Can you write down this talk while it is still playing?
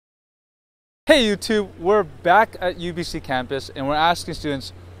Hey YouTube, we're back at UBC campus and we're asking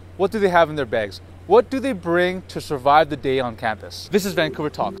students, what do they have in their bags? What do they bring to survive the day on campus? This is Vancouver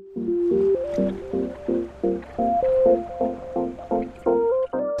Talks.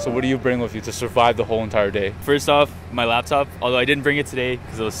 So what do you bring with you to survive the whole entire day? First off, my laptop, although I didn't bring it today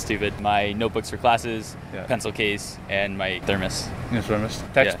because it was stupid. My notebooks for classes, pencil case, and my thermos. Your thermos?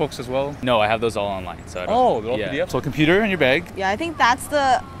 Textbooks as well? No, I have those all online. So they're all PDF? So a computer in your bag? Yeah, I think that's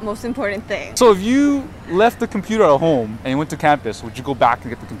the most important thing. So if you left the computer at home and you went to campus, would you go back and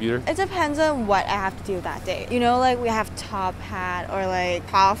get the computer? It depends on what I have to do that day. You know, like we have top hat or like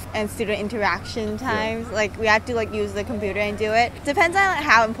prof and student interaction times. Like we have to like use the computer and do it. Depends on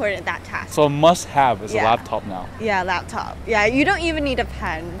how important that task. So a must-have is a laptop now. Yeah, laptop. Yeah, you don't even need a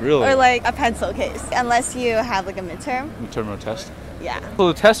pen. Really? Or like a pencil case, unless you have like a midterm. Midterm or test? Yeah. So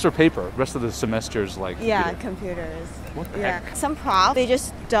the tests are paper. The rest of the semester is like computers. What the heck? Some profs, they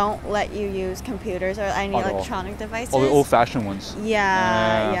just don't let you use computers or any electronic devices. Oh, the old-fashioned ones.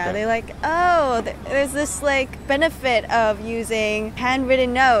 Yeah, okay. They're like, oh, there's this like benefit of using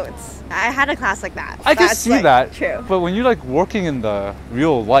handwritten notes. I had a class like that. I can see that. True. But when you're like working in the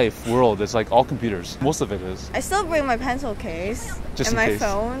real life world, it's like all computers. Most of it is. I still bring my pencil case just and in my case.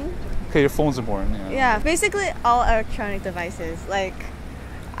 phone. Okay, your phone's important. Yeah, basically all electronic devices. Like,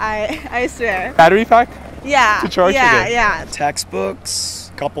 I swear. Battery pack? Yeah. To charge yeah.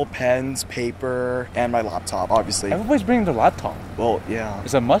 Textbooks, couple pens, paper, and my laptop, obviously. Everybody's bringing their laptop. Well, yeah.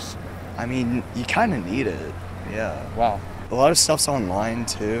 Is that a must? I mean, you kind of need it. Yeah. Wow. A lot of stuff's online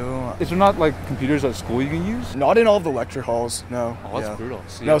too. Is there not like computers at school you can use? Not in all of the lecture halls, no. Oh, that's brutal.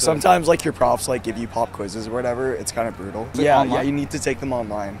 So no, sometimes like your profs like give you pop quizzes or whatever. It's kind of brutal. Yeah, you need to take them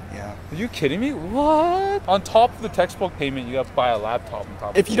online. Yeah. Are you kidding me? What? On top of the textbook payment, you have to buy a laptop on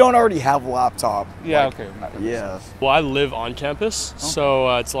top. If you don't already have a laptop. Yeah. Like, okay. Yeah. Well, I live on campus,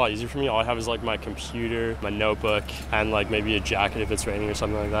 so it's a lot easier for me. All I have is like my computer, my notebook, and like maybe a jacket if it's raining or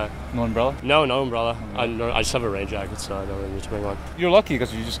something like that. No umbrella? No umbrella. I just have a rain jacket, so I don't really need to bring one. You're lucky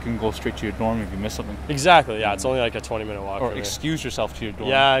because you just can go straight to your dorm if you miss something. Exactly, yeah. It's only like a 20-minute walk. Or excuse yourself to your dorm.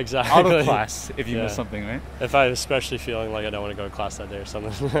 Yeah, exactly. Out of class if you miss something, right? If I'm especially feeling like I don't want to go to class that day or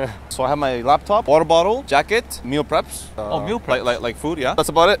something. So I have my laptop, water bottle, jacket, meal preps. Meal preps? Like food, yeah. That's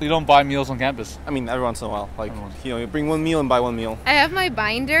about it. You don't buy meals on campus? I mean, every once in a while. Like, you bring one meal and buy one meal. I have my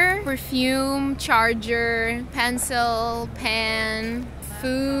binder, perfume, charger, pencil, pen,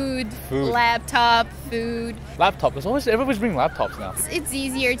 food. Laptop, food. Laptop. Everybody's bringing laptops now. It's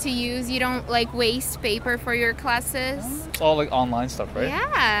easier to use. You don't like waste paper for your classes. It's all like online stuff, right?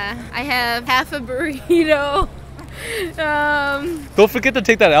 Yeah. I have half a burrito. Don't forget to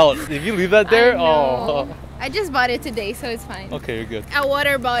take that out. If you leave that there, I just bought it today, so it's fine. Okay, you're good. A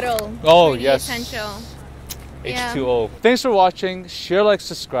water bottle. Oh, pretty yes. essential. H2O. Thanks for watching. Share, like,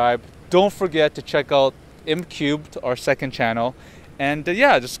 subscribe. Don't forget to check out impsquared, our second channel. And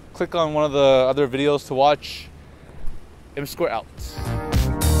just click on one of the other videos to watch. impsquared out.